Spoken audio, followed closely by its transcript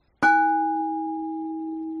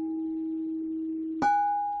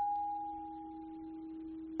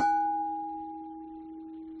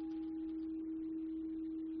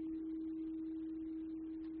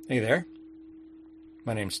Hey there.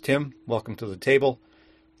 My name's Tim. Welcome to The Table,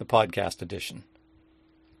 the podcast edition.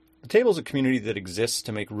 The Table is a community that exists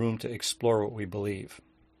to make room to explore what we believe.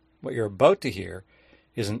 What you're about to hear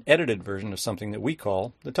is an edited version of something that we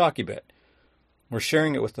call the Talkie Bit. We're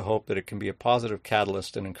sharing it with the hope that it can be a positive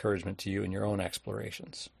catalyst and encouragement to you in your own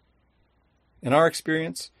explorations. In our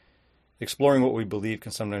experience, exploring what we believe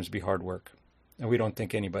can sometimes be hard work, and we don't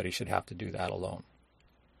think anybody should have to do that alone.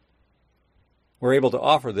 We're able to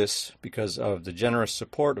offer this because of the generous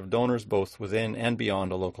support of donors both within and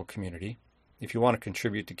beyond a local community. If you want to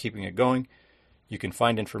contribute to keeping it going, you can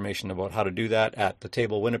find information about how to do that at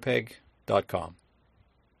thetablewinipeg.com.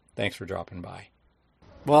 Thanks for dropping by.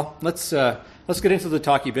 Well, let's get into the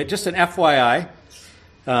Talkie Bit. Just an FYI,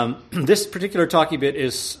 this particular Talkie Bit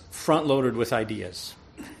is front-loaded with ideas.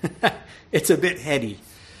 It's a bit heady.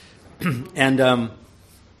 And I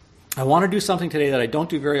want to do something today that I don't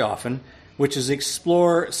do very often, which is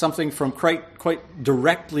explore something from quite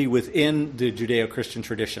directly within the Judeo-Christian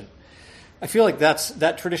tradition. I feel like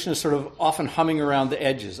that tradition is sort of often humming around the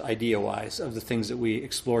edges, idea-wise, of the things that we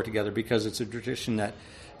explore together, because it's a tradition that,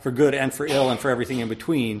 for good and for ill and for everything in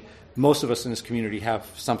between, most of us in this community have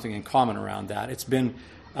something in common around that. It's been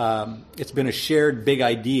a shared big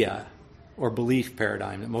idea or belief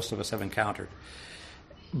paradigm that most of us have encountered.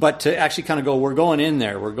 But to actually kind of go, we're going in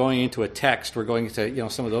there, we're going into a text, we're going into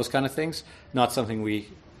some of those kind of things, not something we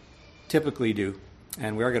typically do,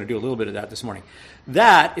 and we are going to do a little bit of that this morning.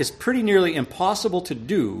 That is pretty nearly impossible to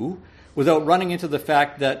do without running into the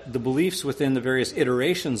fact that the beliefs within the various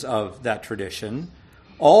iterations of that tradition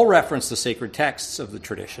all reference the sacred texts of the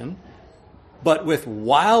tradition, but with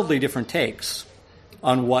wildly different takes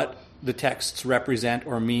on what the texts represent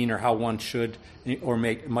or mean or how one should or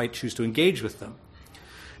might choose to engage with them.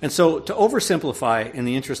 And so, to oversimplify in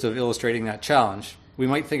the interest of illustrating that challenge, we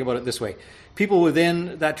might think about it this way. People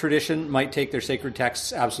within that tradition might take their sacred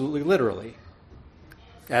texts absolutely literally.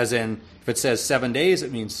 As in, if it says 7 days,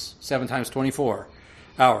 it means 7 times 24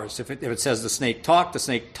 hours. If it says the snake talked, the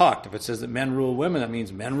snake talked. If it says that men rule women, that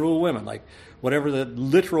means men rule women. Like, whatever the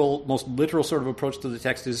most literal sort of approach to the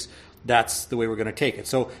text is, that's the way we're going to take it.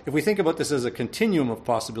 So, if we think about this as a continuum of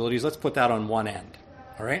possibilities, let's put that on one end.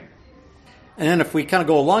 All right? And then if we kind of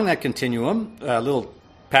go along that continuum, a little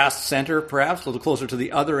past center perhaps, a little closer to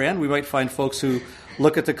the other end, we might find folks who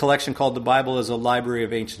look at the collection called the Bible as a library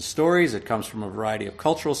of ancient stories. It comes from a variety of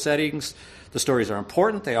cultural settings. The stories are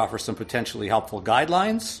important. They offer some potentially helpful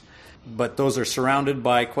guidelines, but those are surrounded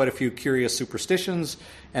by quite a few curious superstitions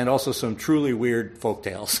and also some truly weird folk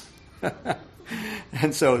tales.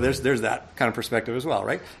 And so there's that kind of perspective as well,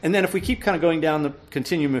 right? And then if we keep kind of going down the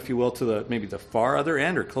continuum, if you will, to maybe the far other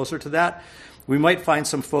end or closer to that, we might find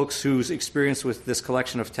some folks whose experience with this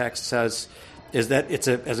collection of texts is that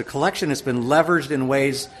as a collection, it's been leveraged in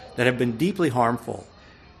ways that have been deeply harmful,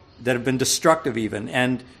 that have been destructive even.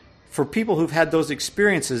 And for people who've had those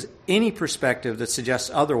experiences, any perspective that suggests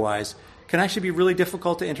otherwise can actually be really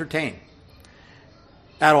difficult to entertain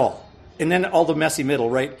at all. And then all the messy middle,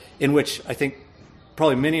 right, in which I think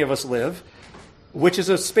probably many of us live, which is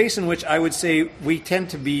a space in which I would say we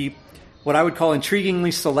tend to be what I would call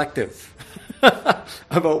intriguingly selective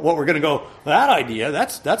about what we're going to go, that idea,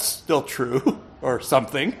 that's still true, or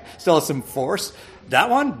something, still has some force.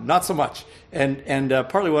 That one, not so much. And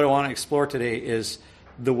partly what I want to explore today is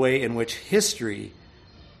the way in which history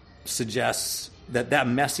suggests that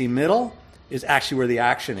messy middle is actually where the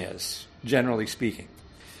action is, generally speaking.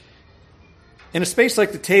 In a space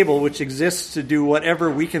like the table, which exists to do whatever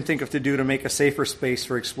we can think of to do to make a safer space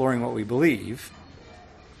for exploring what we believe,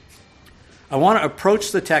 I want to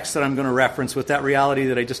approach the text that I'm going to reference with that reality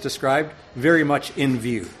that I just described very much in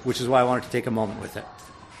view, which is why I wanted to take a moment with it.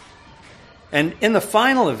 And in the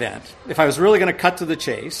final event, if I was really going to cut to the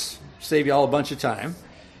chase, save you all a bunch of time,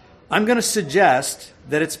 I'm going to suggest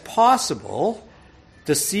that it's possible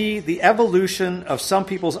to see the evolution of some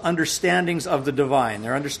people's understandings of the divine,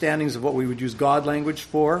 their understandings of what we would use God language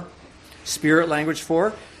for, spirit language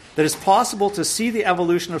for, that it's possible to see the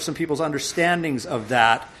evolution of some people's understandings of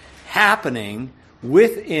that happening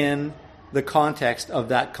within the context of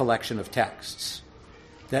that collection of texts.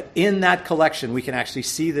 That in that collection we can actually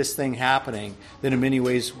see this thing happening that in many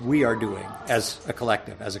ways we are doing as a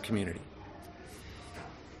collective, as a community.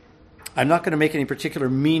 I'm not going to make any particular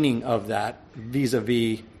meaning of that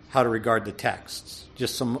vis-a-vis how to regard the texts.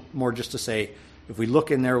 Just to say, if we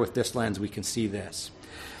look in there with this lens, we can see this.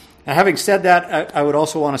 Now, having said that, I would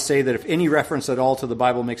also want to say that if any reference at all to the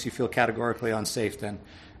Bible makes you feel categorically unsafe, then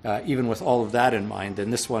even with all of that in mind, then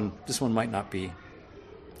this one might not be.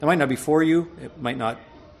 It might not be for you. It might not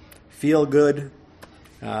feel good.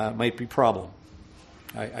 It might be a problem.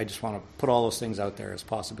 I just want to put all those things out there as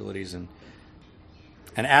possibilities and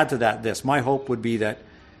add to that this. My hope would be that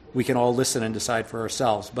we can all listen and decide for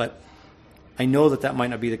ourselves, but I know that might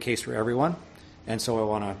not be the case for everyone, and so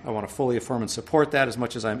I want to fully affirm and support that as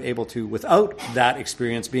much as I'm able to without that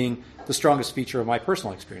experience being the strongest feature of my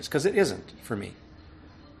personal experience, because it isn't for me.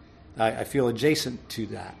 I feel adjacent to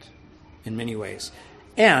that in many ways.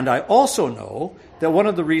 And I also know that one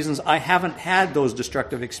of the reasons I haven't had those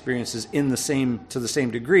destructive experiences to the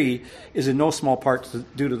same degree is in no small part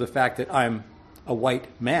due to the fact that I'm a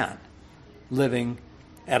white man living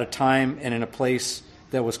at a time and in a place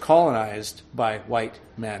that was colonized by white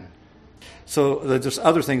men. So there's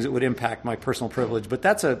other things that would impact my personal privilege, but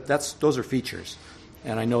those are features,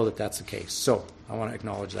 and I know that that's the case. So I want to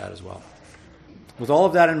acknowledge that as well. With all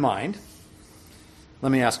of that in mind,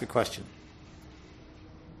 let me ask a question.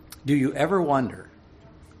 Do you ever wonder,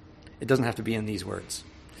 it doesn't have to be in these words,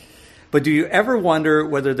 but do you ever wonder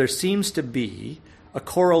whether there seems to be a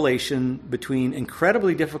correlation between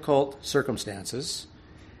incredibly difficult circumstances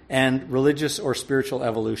and religious or spiritual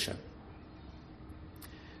evolution?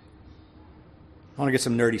 I want to get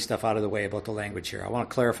some nerdy stuff out of the way about the language here. I want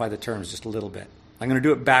to clarify the terms just a little bit. I'm going to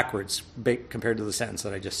do it backwards compared to the sentence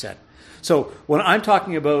that I just said. So when I'm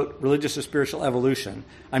talking about religious or spiritual evolution,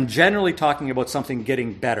 I'm generally talking about something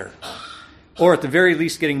getting better, or at the very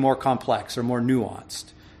least getting more complex or more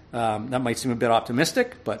nuanced. That might seem a bit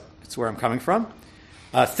optimistic, but it's where I'm coming from.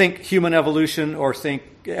 Think human evolution or think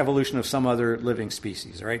evolution of some other living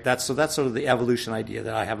species, right? That's sort of the evolution idea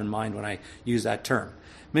that I have in mind when I use that term.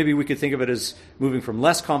 Maybe we could think of it as moving from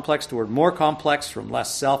less complex toward more complex, from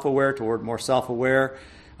less self-aware toward more self-aware.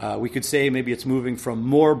 We could say maybe it's moving from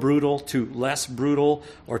more brutal to less brutal,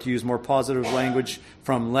 or to use more positive language,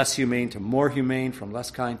 from less humane to more humane, from less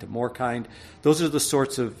kind to more kind. Those are the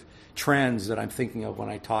sorts of trends that I'm thinking of when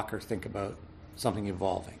I talk or think about something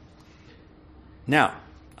evolving. Now,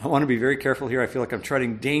 I want to be very careful here. I feel like I'm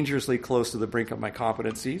treading dangerously close to the brink of my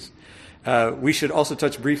competencies. We should also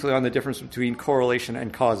touch briefly on the difference between correlation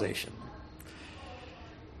and causation.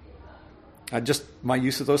 Just my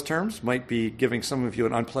use of those terms might be giving some of you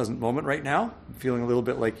an unpleasant moment right now. I'm feeling a little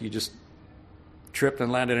bit like you just tripped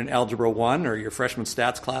and landed in Algebra 1 or your freshman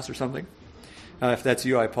stats class or something. If that's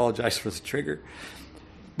you, I apologize for the trigger.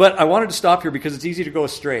 But I wanted to stop here because it's easy to go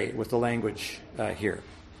astray with the language here.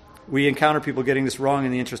 We encounter people getting this wrong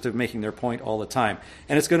in the interest of making their point all the time.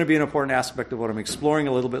 And it's going to be an important aspect of what I'm exploring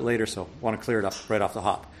a little bit later, so I want to clear it up right off the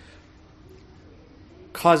hop.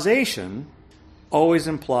 Causation always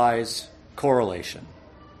implies correlation.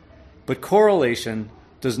 But correlation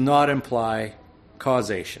does not imply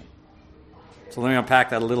causation. So let me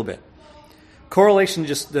unpack that a little bit. Correlation,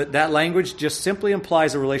 that language just simply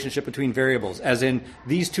implies a relationship between variables, as in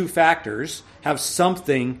these two factors have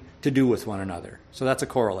something to do with one another. So that's a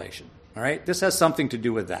correlation. All right? This has something to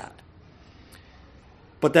do with that.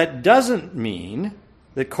 But that doesn't mean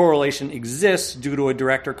that correlation exists due to a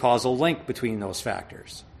direct or causal link between those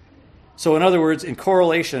factors. So in other words, in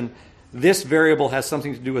correlation, this variable has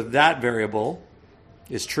something to do with that variable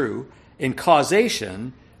is true. In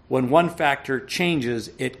causation, when one factor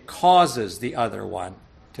changes, it causes the other one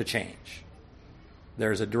to change.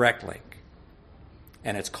 There's a direct link,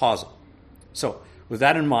 and it's causal. So with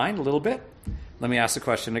that in mind a little bit, let me ask the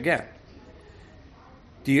question again.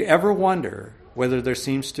 Do you ever wonder whether there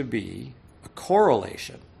seems to be a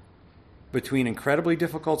correlation between incredibly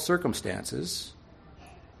difficult circumstances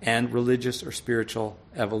and religious or spiritual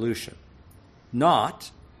evolution?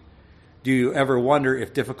 Not, do you ever wonder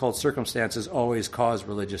if difficult circumstances always cause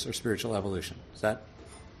religious or spiritual evolution? Does that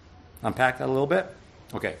unpack that a little bit?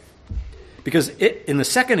 Okay. Because in the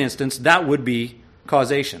second instance, that would be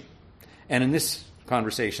causation. And in this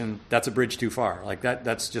conversation, that's a bridge too far. Like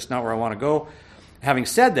that's just not where I want to go. Having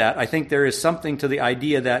said that, I think there is something to the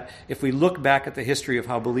idea that if we look back at the history of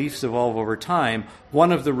how beliefs evolve over time,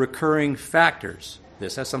 one of the recurring factors,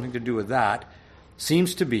 this has something to do with that,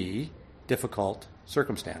 seems to be difficult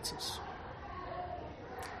circumstances.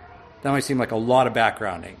 That might seem like a lot of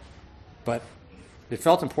backgrounding, but it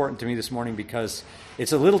felt important to me this morning because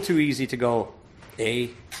it's a little too easy to go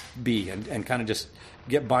A, B, and kind of just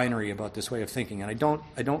get binary about this way of thinking. And I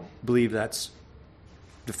don't believe that's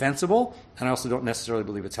defensible, and I also don't necessarily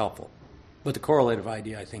believe it's helpful. But the correlative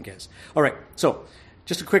idea, I think, is. All right, so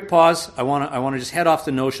just a quick pause. I want to just head off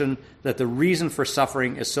the notion that the reason for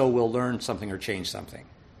suffering is so we'll learn something or change something.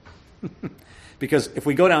 Because if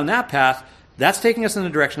we go down that path, that's taking us in the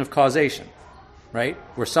direction of causation, right?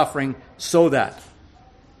 We're suffering so that.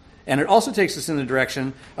 And it also takes us in the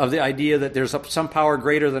direction of the idea that there's some power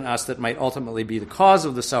greater than us that might ultimately be the cause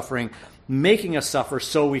of the suffering, making us suffer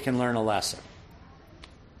so we can learn a lesson.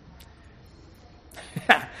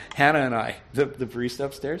 Hannah and I, the barista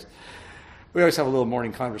upstairs, we always have a little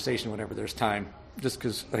morning conversation whenever there's time, just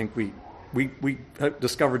because I think we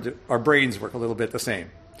discovered that our brains work a little bit the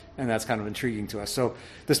same, and that's kind of intriguing to us. So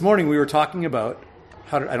this morning we were talking about,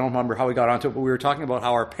 I don't remember how we got onto it, but we were talking about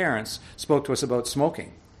how our parents spoke to us about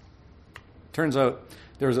smoking. Turns out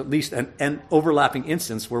there was at least an overlapping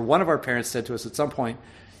instance where one of our parents said to us at some point,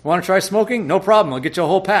 "You want to try smoking? No problem. I'll get you a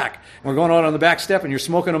whole pack." And we're going out on the back step and you're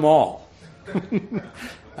smoking them all.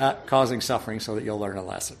 Causing suffering so that you'll learn a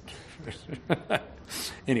lesson.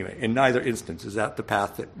 Anyway, in neither instance is that the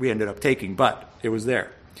path that we ended up taking, but it was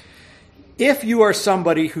there. If you are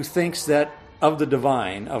somebody who thinks that of the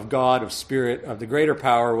divine, of God, of spirit, of the greater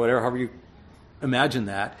power, whatever, however you imagine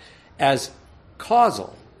that, as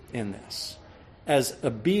causal in this, as a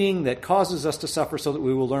being that causes us to suffer so that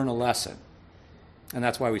we will learn a lesson, and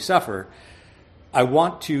that's why we suffer, I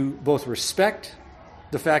want to both respect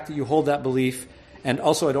the fact that you hold that belief, and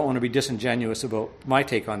also I don't want to be disingenuous about my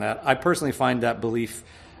take on that. I personally find that belief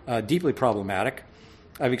deeply problematic.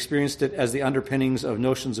 I've experienced it as the underpinnings of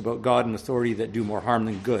notions about God and authority that do more harm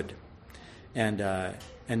than good, and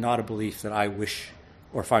not a belief that I wish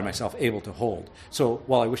or find myself able to hold. So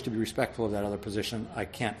while I wish to be respectful of that other position, I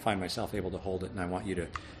can't find myself able to hold it, and I want you to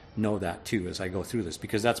know that too as I go through this,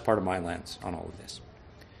 because that's part of my lens on all of this.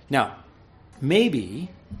 Now, maybe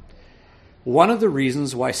one of the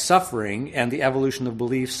reasons why suffering and the evolution of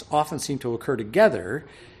beliefs often seem to occur together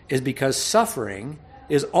is because suffering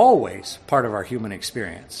is always part of our human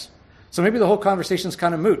experience. So maybe the whole conversation is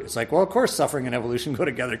kind of moot. It's like, well, of course suffering and evolution go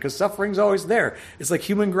together because suffering's always there. It's like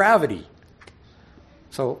human gravity.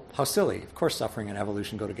 So how silly. Of course suffering and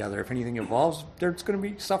evolution go together. If anything evolves, there's going to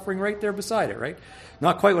be suffering right there beside it, right?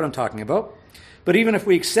 Not quite what I'm talking about. But even if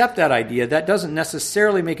we accept that idea, that doesn't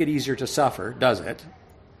necessarily make it easier to suffer, does it?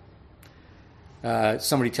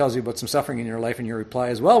 Somebody tells you about some suffering in your life and your reply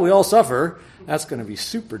is, well, we all suffer. That's going to be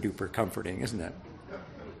super duper comforting, isn't it?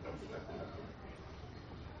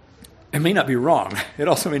 It may not be wrong. It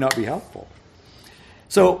also may not be helpful.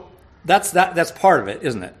 So that's part of it,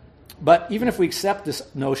 isn't it? But even if we accept this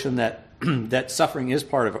notion that that suffering is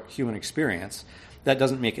part of human experience, that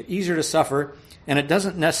doesn't make it easier to suffer, and it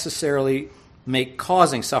doesn't necessarily make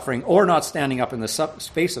causing suffering or not standing up in the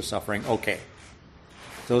space of suffering okay.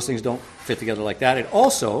 Those things don't fit together like that. It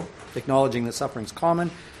also, acknowledging that suffering is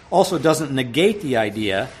common, also doesn't negate the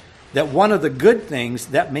idea that one of the good things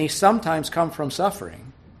that may sometimes come from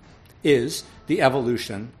suffering is the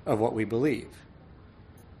evolution of what we believe.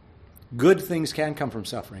 Good things can come from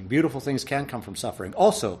suffering. Beautiful things can come from suffering.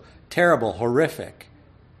 Also, terrible, horrific,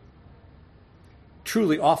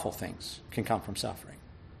 truly awful things can come from suffering.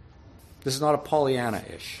 This is not a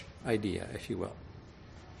Pollyanna-ish idea, if you will.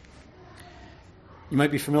 You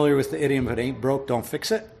might be familiar with the idiom, if it ain't broke, don't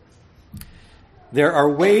fix it. There are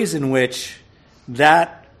ways in which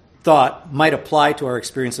that thought might apply to our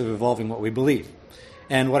experience of evolving what we believe.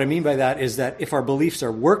 And what I mean by that is that if our beliefs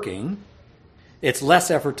are working, it's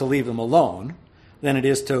less effort to leave them alone than it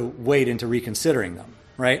is to wade into reconsidering them,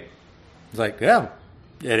 right? It's like, yeah,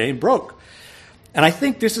 it ain't broke. And I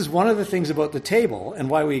think this is one of the things about the table and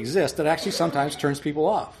why we exist that actually sometimes turns people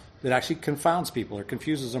off, that actually confounds people or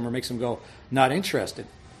confuses them or makes them go, not interested.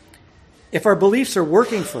 If our beliefs are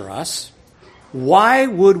working for us, why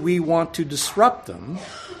would we want to disrupt them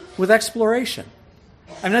with exploration?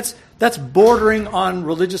 I mean, that's bordering on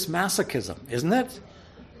religious masochism, isn't it?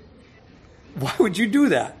 Why would you do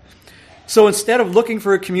that? So instead of looking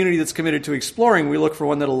for a community that's committed to exploring, we look for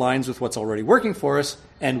one that aligns with what's already working for us,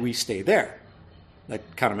 and we stay there.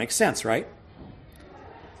 That kind of makes sense, right?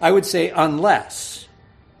 I would say unless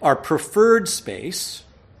our preferred space,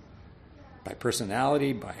 by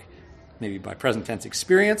personality, maybe by present tense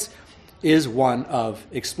experience, is one of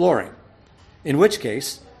exploring. In which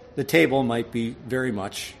case, the table might be very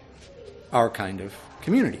much our kind of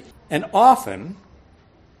community. And often,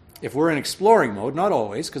 if we're in exploring mode, not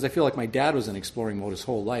always, because I feel like my dad was in exploring mode his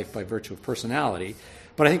whole life by virtue of personality,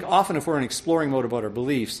 but I think often if we're in exploring mode about our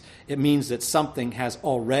beliefs, it means that something has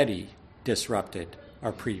already disrupted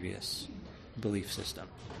our previous belief system.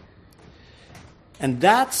 And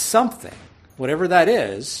that something, whatever that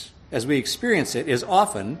is, as we experience it, is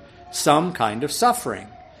often some kind of suffering.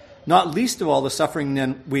 Not least of all the suffering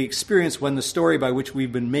then we experience when the story by which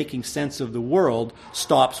we've been making sense of the world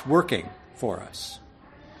stops working for us.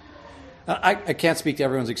 I can't speak to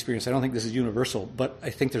everyone's experience. I don't think this is universal, but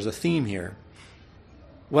I think there's a theme here.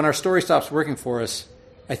 When our story stops working for us,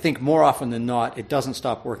 I think more often than not, it doesn't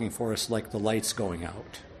stop working for us like the lights going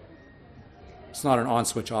out. It's not an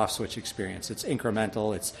on-switch, off-switch experience. It's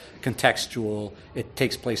incremental, it's contextual, it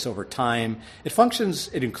takes place over time.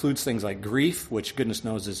 It includes things like grief, which goodness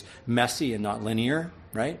knows is messy and not linear,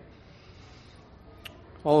 right?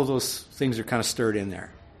 All of those things are kind of stirred in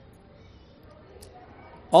there.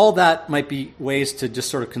 All that might be ways to just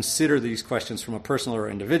sort of consider these questions from a personal or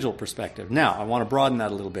individual perspective. Now, I want to broaden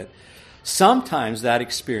that a little bit. Sometimes that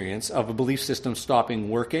experience of a belief system stopping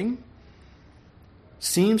working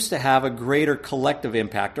seems to have a greater collective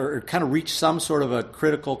impact or kind of reach some sort of a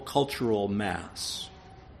critical cultural mass.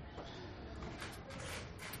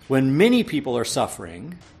 When many people are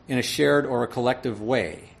suffering in a shared or a collective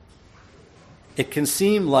way, it can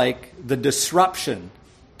seem like the disruption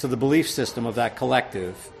to the belief system of that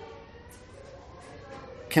collective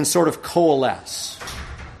can sort of coalesce.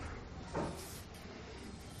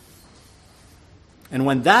 And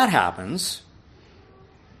when that happens,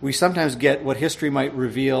 we sometimes get what history might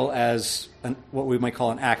reveal as what we might call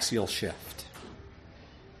an axial shift.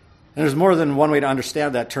 And there's more than one way to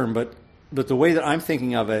understand that term, but the way that I'm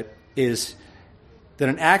thinking of it is that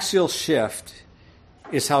an axial shift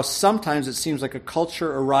is how sometimes it seems like a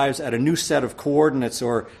culture arrives at a new set of coordinates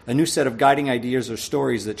or a new set of guiding ideas or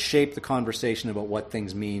stories that shape the conversation about what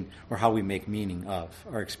things mean or how we make meaning of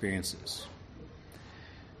our experiences.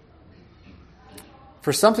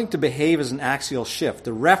 For something to behave as an axial shift,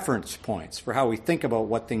 the reference points for how we think about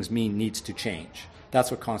what things mean needs to change. That's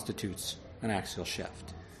what constitutes an axial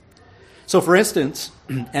shift. So, for instance,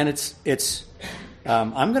 and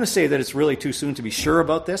I'm going to say that it's really too soon to be sure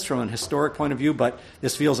about this from an historic point of view, but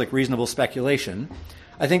this feels like reasonable speculation.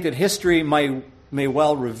 I think that history may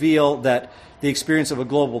well reveal that the experience of a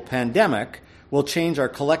global pandemic will change our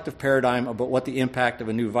collective paradigm about what the impact of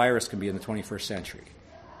a new virus can be in the 21st century.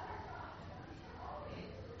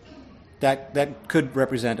 That could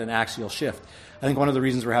represent an axial shift. I think one of the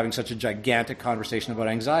reasons we're having such a gigantic conversation about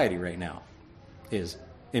anxiety right now is,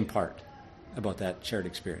 in part, about that shared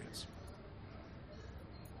experience.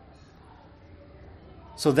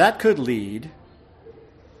 So that could lead,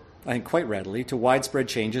 I think quite readily, to widespread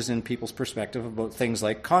changes in people's perspective about things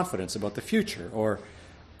like confidence about the future or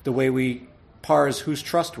the way we parse who's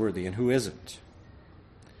trustworthy and who isn't.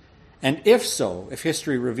 And if so, if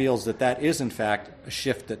history reveals that that is in fact a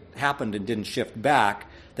shift that happened and didn't shift back,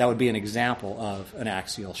 that would be an example of an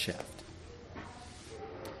axial shift.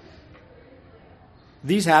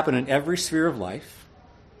 These happen in every sphere of life,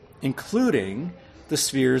 including the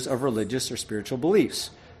spheres of religious or spiritual beliefs.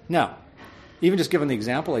 Now, even just given the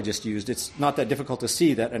example I just used, it's not that difficult to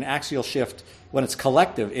see that an axial shift, when it's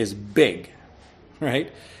collective, is big,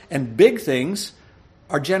 right? And big things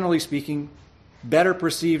are, generally speaking, better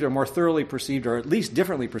perceived or more thoroughly perceived or at least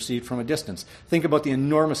differently perceived from a distance. Think about the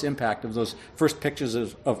enormous impact of those first pictures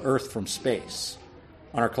of Earth from space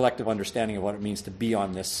on our collective understanding of what it means to be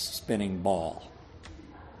on this spinning ball.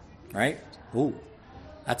 Right? Ooh,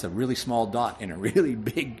 that's a really small dot in a really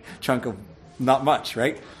big chunk of not much,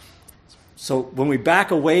 right? So when we back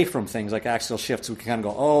away from things like axial shifts, we can kind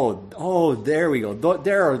of go, oh, there we go.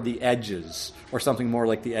 There are the edges, or something more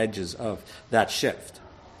like the edges of that shift.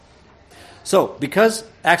 So, because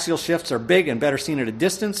axial shifts are big and better seen at a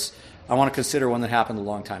distance, I want to consider one that happened a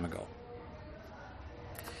long time ago.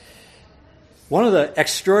 One of the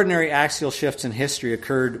extraordinary axial shifts in history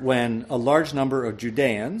occurred when a large number of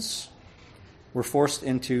Judeans were forced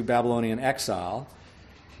into Babylonian exile,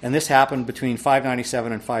 and this happened between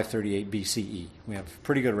 597 and 538 BCE. We have a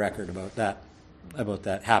pretty good record about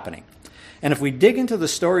that happening. And if we dig into the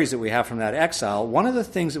stories that we have from that exile, one of the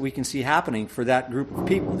things that we can see happening for that group of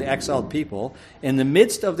people, the exiled people, in the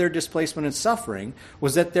midst of their displacement and suffering,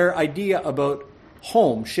 was that their idea about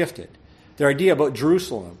home shifted. Their idea about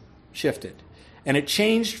Jerusalem shifted. And it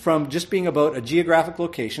changed from just being about a geographic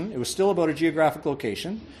location. It was still about a geographic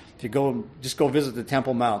location. If you go visit the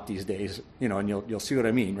Temple Mount these days, and you'll see what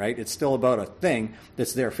I mean, right? It's still about a thing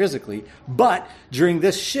that's there physically. But during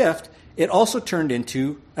this shift, it also turned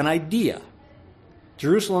into an idea.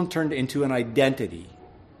 Jerusalem turned into an identity.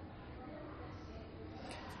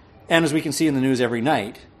 And as we can see in the news every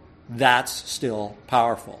night, that's still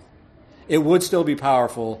powerful. It would still be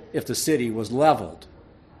powerful if the city was leveled,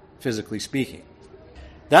 physically speaking.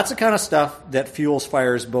 That's the kind of stuff that fuels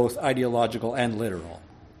fires both ideological and literal.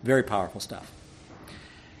 Very powerful stuff.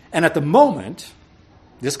 And at the moment,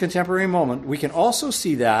 this contemporary moment, we can also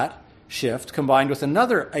see that shift combined with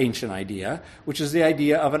another ancient idea, which is the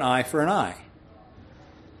idea of an eye for an eye.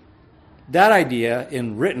 That idea,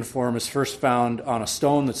 in written form, is first found on a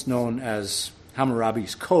stone that's known as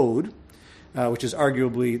Hammurabi's Code, which is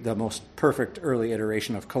arguably the most perfect early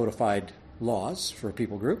iteration of codified laws for a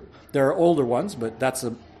people group. There are older ones, but that's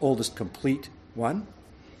the oldest complete 1.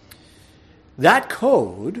 That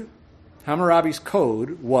code, Hammurabi's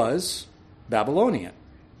code, was Babylonian.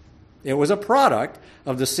 It was a product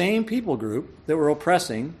of the same people group that were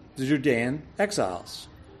oppressing the Judean exiles.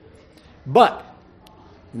 But,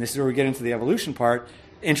 and this is where we get into the evolution part,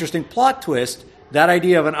 interesting plot twist, that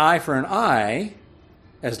idea of an eye for an eye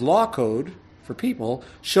as law code for people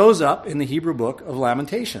shows up in the Hebrew book of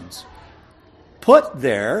Lamentations, put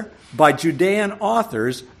there by Judean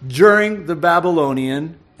authors during the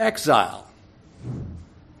Babylonian exile.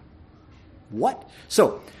 What?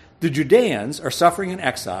 So, the Judeans are suffering in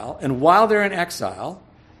exile, and while they're in exile,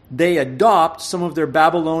 they adopt some of their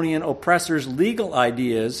Babylonian oppressors' legal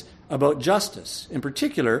ideas about justice. In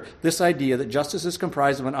particular, this idea that justice is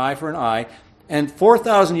comprised of an eye for an eye, and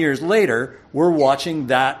 4,000 years later, we're watching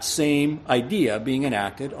that same idea being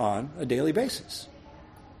enacted on a daily basis.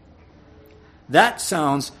 That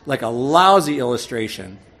sounds like a lousy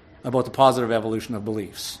illustration about the positive evolution of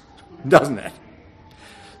beliefs, doesn't it?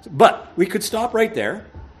 But we could stop right there,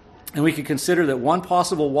 and we could consider that one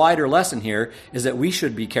possible wider lesson here is that we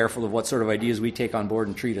should be careful of what sort of ideas we take on board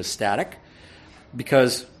and treat as static,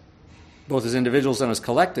 because both as individuals and as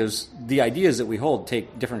collectives, the ideas that we hold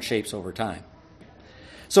take different shapes over time.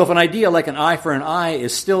 So if an idea like an eye for an eye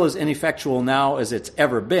is still as ineffectual now as it's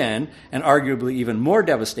ever been, and arguably even more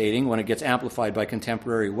devastating when it gets amplified by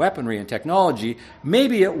contemporary weaponry and technology,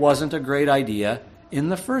 maybe it wasn't a great idea in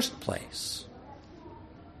the first place.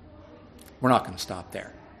 We're not going to stop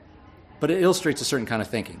there. But it illustrates a certain kind of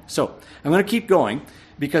thinking. So I'm going to keep going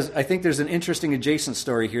because I think there's an interesting adjacent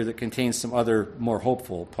story here that contains some other more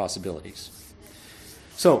hopeful possibilities.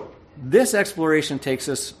 So this exploration takes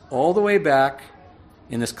us all the way back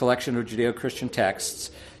in this collection of Judeo-Christian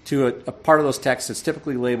texts to a part of those texts that's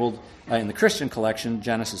typically labeled in the Christian collection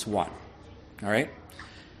Genesis 1. All right?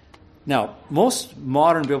 Now, most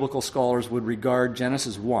modern biblical scholars would regard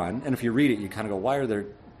Genesis 1, and if you read it, you kind of go, why are there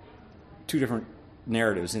two different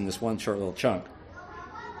narratives in this one short little chunk?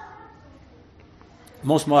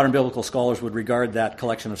 Most modern biblical scholars would regard that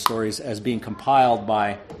collection of stories as being compiled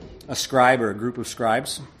by a scribe or a group of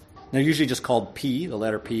scribes. They're usually just called P, the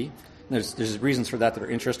letter P. There's reasons for that are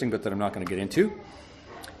interesting, but that I'm not going to get into.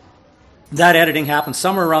 That editing happened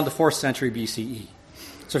somewhere around the 4th century BCE.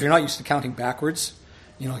 So if you're not used to counting backwards,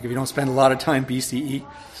 like if you don't spend a lot of time BCE,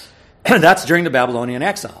 that's during the Babylonian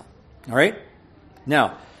exile. All right?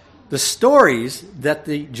 Now, the stories that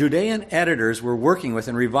the Judean editors were working with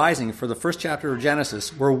and revising for the first chapter of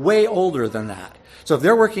Genesis were way older than that. So if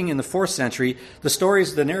they're working in the 4th century, the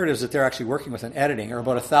stories, the narratives that they're actually working with and editing are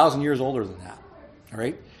about 1,000 years older than that. All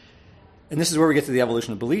right? And this is where we get to the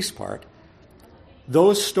evolution of beliefs part.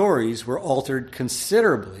 Those stories were altered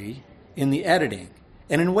considerably in the editing,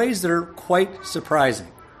 and in ways that are quite surprising.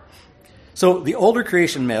 So the older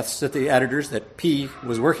creation myths that the editors, that P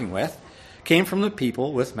was working with, came from the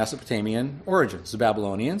people with Mesopotamian origins, the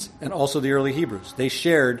Babylonians, and also the early Hebrews. They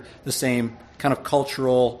shared the same kind of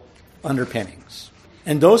cultural underpinnings.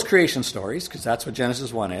 And those creation stories, because that's what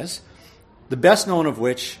Genesis 1 is, the best known of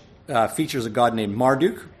which features a god named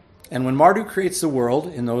Marduk. And when Marduk creates the world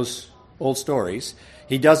in those old stories,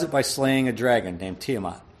 he does it by slaying a dragon named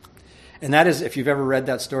Tiamat. And that is, if you've ever read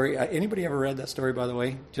that story, anybody ever read that story, by the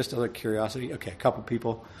way? Just out of curiosity? Okay, a couple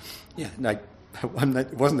people. Yeah,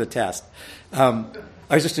 it wasn't a test. I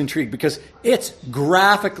was just intrigued because it's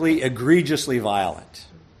graphically, egregiously violent.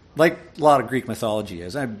 Like a lot of Greek mythology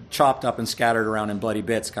is. I'm chopped up and scattered around in bloody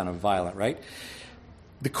bits, kind of violent, right?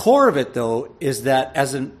 The core of it, though, is that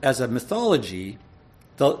as a mythology,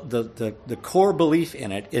 the core belief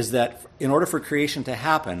in it is that in order for creation to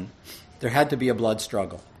happen, there had to be a blood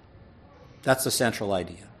struggle. That's the central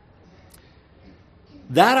idea.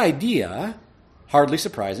 That idea, hardly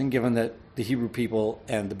surprising given that the Hebrew people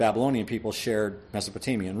and the Babylonian people shared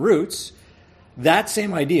Mesopotamian roots, that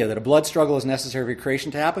same idea that a blood struggle is necessary for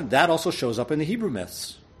creation to happen, that also shows up in the Hebrew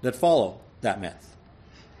myths that follow that myth.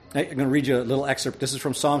 I'm going to read you a little excerpt. This is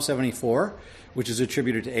from Psalm 74, which is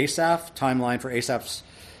attributed to Asaph. Timeline for Asaph's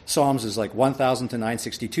Psalms is like 1000 to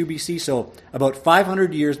 962 BC, so about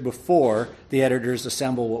 500 years before the editors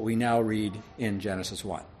assemble what we now read in Genesis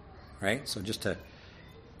 1. Right? So just to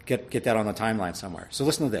get that on the timeline somewhere. So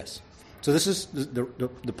listen to this. So this is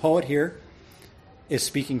the poet here is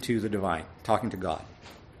speaking to the divine, talking to God.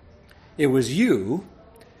 It was you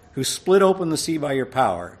who split open the sea by your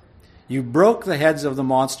power. You broke the heads of the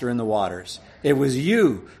monster in the waters. It was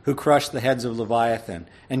you who crushed the heads of Leviathan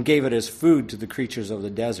and gave it as food to the creatures of the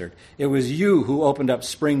desert. It was you who opened up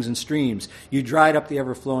springs and streams. You dried up the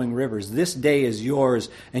ever-flowing rivers. This day is yours,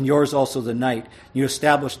 and yours also the night. You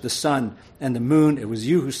established the sun and the moon. It was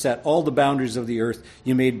you who set all the boundaries of the earth.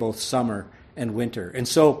 You made both summer and winter. And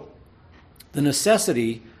so the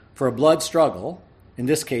necessity for a blood struggle, in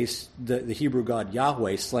this case the Hebrew god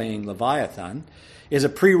Yahweh slaying Leviathan, is a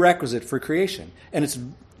prerequisite for creation. And it's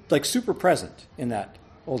like super present in that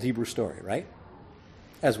old Hebrew story, right?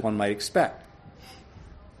 As one might expect.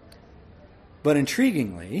 But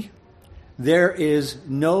intriguingly, there is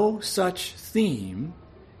no such theme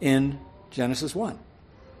in Genesis 1.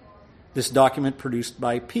 This document produced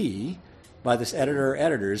by P, by this editor or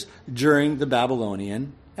editors, during the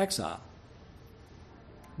Babylonian exile.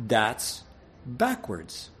 That's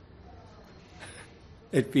backwards.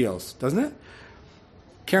 It feels, doesn't it?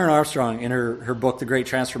 Karen Armstrong, in her book, The Great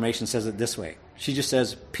Transformation, says it this way. She just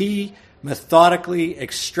says, P methodically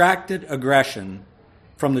extracted aggression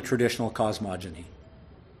from the traditional cosmogony.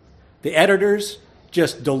 The editors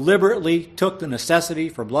just deliberately took the necessity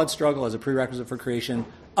for blood struggle as a prerequisite for creation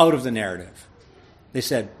out of the narrative. They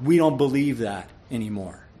said, we don't believe that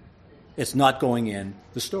anymore. It's not going in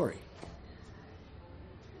the story.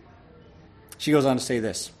 She goes on to say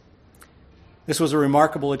this. This was a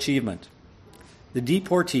remarkable achievement. The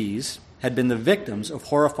deportees had been the victims of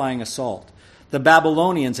horrifying assault. The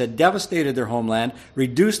Babylonians had devastated their homeland,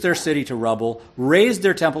 reduced their city to rubble, razed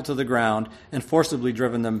their temple to the ground, and forcibly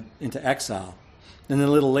driven them into exile. And then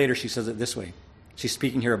a little later she says it this way. She's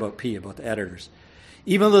speaking here about P, about the editors.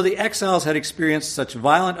 Even though the exiles had experienced such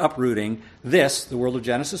violent uprooting, this, the world of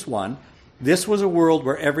Genesis 1, this was a world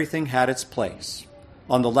where everything had its place.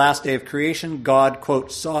 On the last day of creation, God,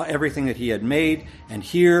 quote, saw everything that he had made, and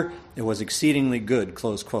here it was exceedingly good,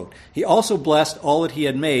 close quote. He also blessed all that he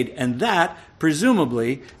had made, and that,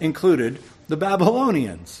 presumably, included the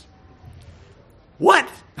Babylonians. What?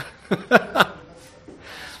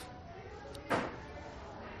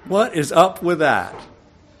 What is up with that?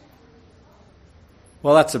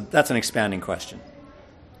 Well, that's an expanding question.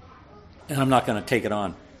 And I'm not going to take it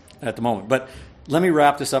on at the moment. But let me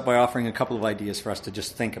wrap this up by offering a couple of ideas for us to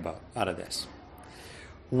just think about out of this.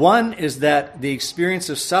 One is that the experience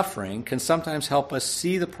of suffering can sometimes help us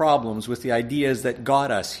see the problems with the ideas that got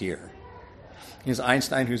us here. It's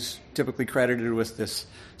Einstein who's typically credited with this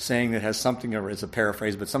saying that has something, or it's a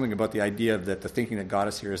paraphrase, but something about the idea that the thinking that got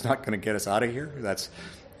us here is not going to get us out of here. That's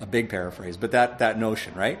a big paraphrase, but that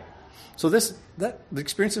notion, right? So the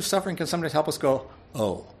experience of suffering can sometimes help us go,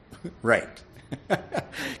 oh, right.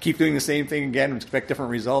 Keep doing the same thing again and expect different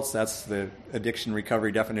results. That's the addiction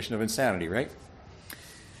recovery definition of insanity, right?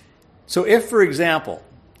 So if, for example,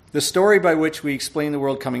 the story by which we explain the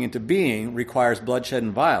world coming into being requires bloodshed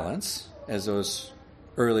and violence, as those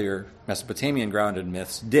earlier Mesopotamian grounded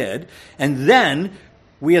myths did, and then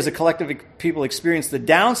we as a collective people experience the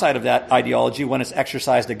downside of that ideology when it's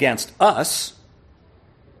exercised against us,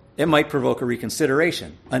 it might provoke a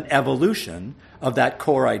reconsideration, an evolution of that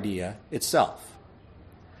core idea itself.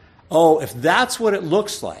 Oh, if that's what it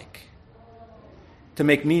looks like to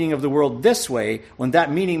make meaning of the world this way, when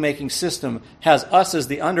that meaning-making system has us as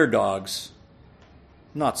the underdogs,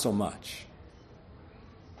 not so much.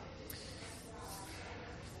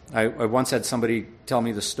 I once had somebody tell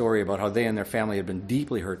me the story about how they and their family had been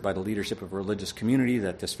deeply hurt by the leadership of a religious community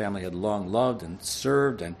that this family had long loved and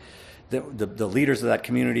served, and the leaders of that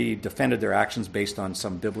community defended their actions based on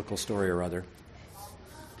some biblical story or other.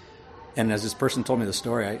 And as this person told me the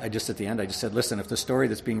story, I just at the end, I just said, listen, if the story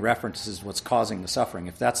that's being referenced is what's causing the suffering,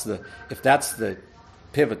 if that's the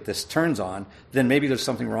pivot this turns on, then maybe there's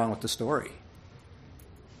something wrong with the story.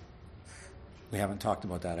 We haven't talked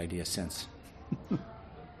about that idea since.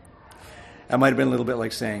 That might have been a little bit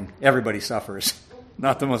like saying, everybody suffers.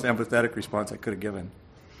 Not the most empathetic response I could have given.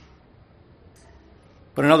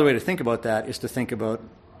 But another way to think about that is to think about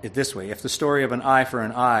it this way. If the story of an eye for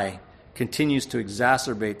an eye continues to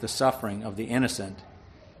exacerbate the suffering of the innocent,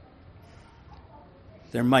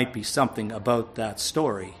 there might be something about that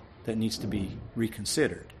story that needs to be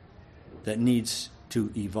reconsidered, that needs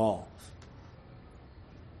to evolve.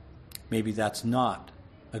 Maybe that's not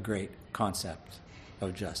a great concept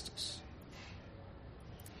of justice.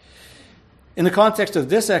 In the context of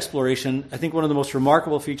this exploration, I think one of the most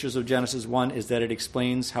remarkable features of Genesis 1 is that it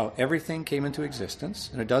explains how everything came into existence,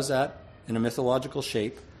 and it does that in a mythological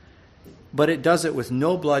shape, but it does it with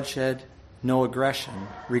no bloodshed, no aggression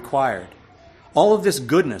required. All of this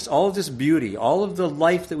goodness, all of this beauty, all of the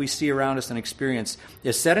life that we see around us and experience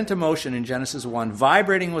is set into motion in Genesis 1,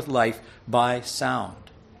 vibrating with life by sound,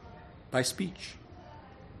 by speech,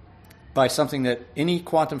 by something that any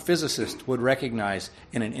quantum physicist would recognize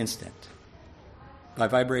in an instant. By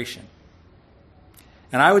vibration.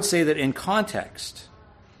 And I would say that in context,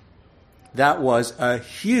 that was a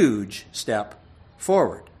huge step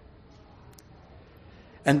forward.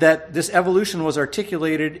 And that this evolution was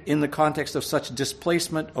articulated in the context of such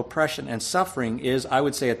displacement, oppression, and suffering is, I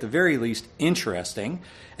would say, at the very least, interesting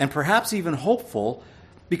and perhaps even hopeful,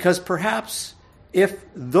 because perhaps if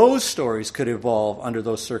those stories could evolve under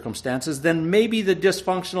those circumstances, then maybe the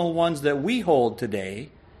dysfunctional ones that we hold today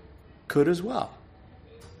could as well.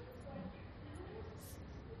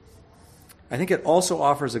 I think it also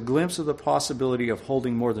offers a glimpse of the possibility of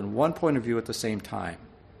holding more than one point of view at the same time.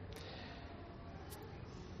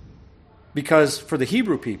 Because for the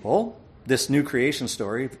Hebrew people, this new creation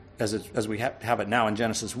story, as we have it now in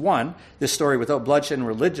Genesis 1, this story without bloodshed and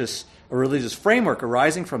a religious framework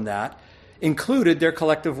arising from that, included their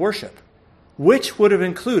collective worship, which would have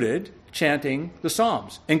included chanting the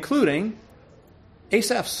Psalms, including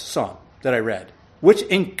Asaph's psalm that I read, which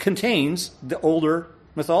contains the older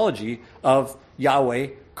mythology of Yahweh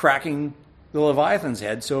cracking the Leviathan's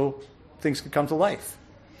head so things could come to life.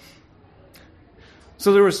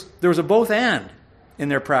 So there was a both and in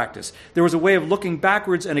their practice. There was a way of looking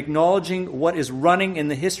backwards and acknowledging what is running in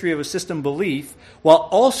the history of a system belief, while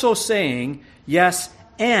also saying yes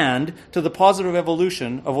and to the positive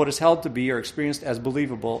evolution of what is held to be or experienced as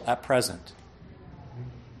believable at present.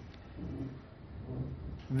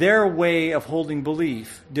 Their way of holding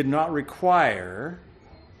belief did not require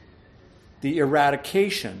the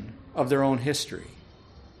eradication of their own history.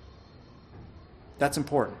 That's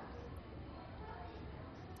important.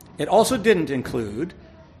 It also didn't include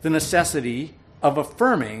the necessity of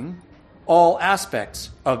affirming all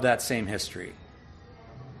aspects of that same history.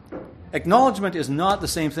 Acknowledgement is not the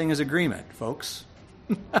same thing as agreement, folks.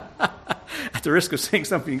 At the risk of saying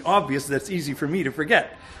something obvious that's easy for me to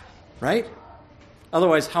forget, right?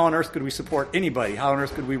 Otherwise, how on earth could we support anybody? How on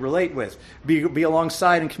earth could we relate with, be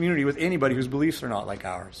alongside in community with anybody whose beliefs are not like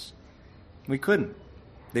ours? We couldn't.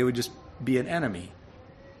 They would just be an enemy.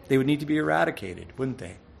 They would need to be eradicated, wouldn't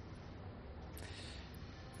they?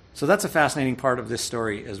 So that's a fascinating part of this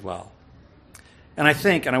story as well. And I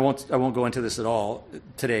think, and I won't go into this at all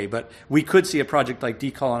today, but we could see a project like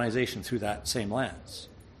decolonization through that same lens,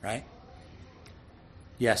 right?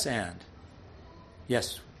 Yes, and.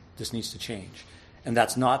 Yes, this needs to change. And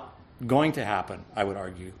that's not going to happen, I would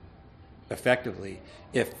argue, effectively,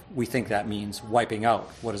 if we think that means wiping out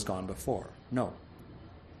what has gone before. No.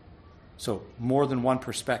 So more than one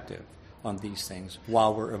perspective on these things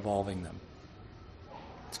while we're evolving them.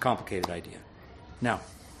 It's a complicated idea. Now,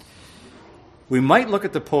 we might look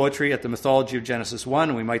at the poetry, at the mythology of Genesis 1,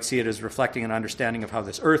 and we might see it as reflecting an understanding of how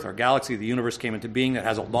this earth, our galaxy, the universe came into being that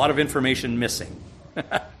has a lot of information missing.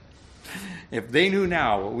 If they knew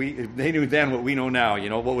now, if they knew then what we know now,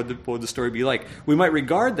 what would the story be like? We might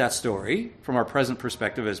regard that story from our present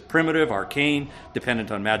perspective as primitive, arcane, dependent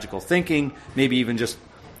on magical thinking, maybe even just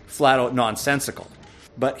flat out nonsensical.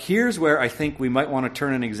 But here's where I think we might want to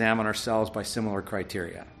turn and examine ourselves by similar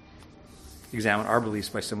criteria. Examine our beliefs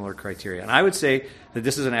by similar criteria. And I would say that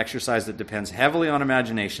this is an exercise that depends heavily on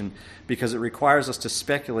imagination because it requires us to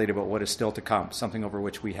speculate about what is still to come, something over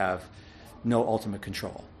which we have no ultimate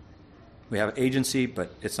control. We have agency,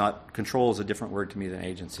 but it's not, control is a different word to me than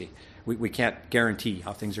agency. We can't guarantee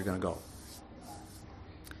how things are going to go.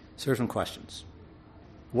 So here's some questions.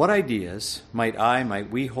 What ideas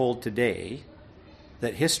might we hold today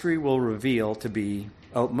that history will reveal to be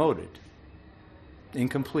outmoded,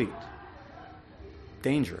 incomplete,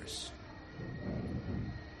 dangerous?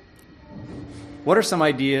 What are some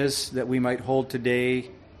ideas that we might hold today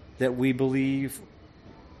that we believe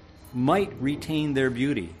might retain their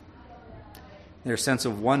beauty, their sense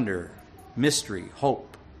of wonder, mystery,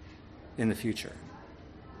 hope in the future?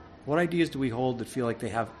 What ideas do we hold that feel like they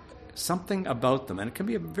have something about them? And it can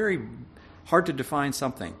be a very hard to define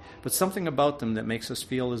something, but something about them that makes us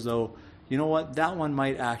feel as though, you know what, that one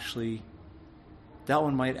might actually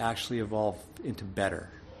evolve into better.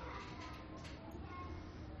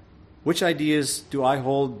 Which ideas do I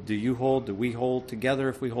hold, do you hold, do we hold together,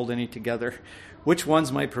 if we hold any together? Which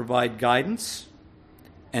ones might provide guidance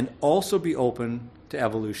and also be open to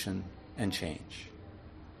evolution and change?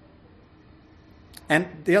 And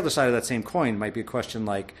the other side of that same coin might be a question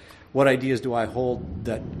like, what ideas do I hold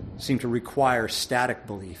that seem to require static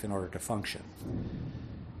belief in order to function?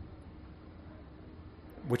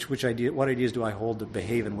 What ideas do I hold that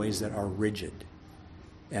behave in ways that are rigid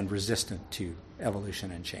and resistant to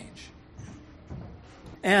evolution and change?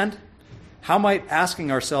 And how might asking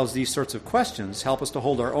ourselves these sorts of questions help us to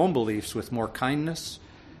hold our own beliefs with more kindness,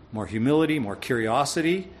 more humility, more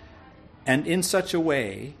curiosity, and in such a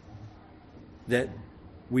way that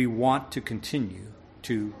we want to continue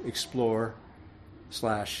to explore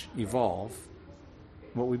 / evolve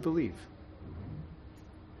what we believe?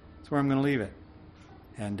 That's where I'm going to leave it.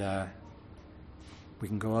 And we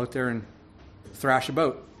can go out there and thrash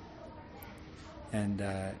about and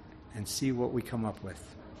see what we come up with,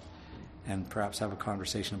 and perhaps have a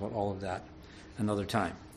conversation about all of that another time.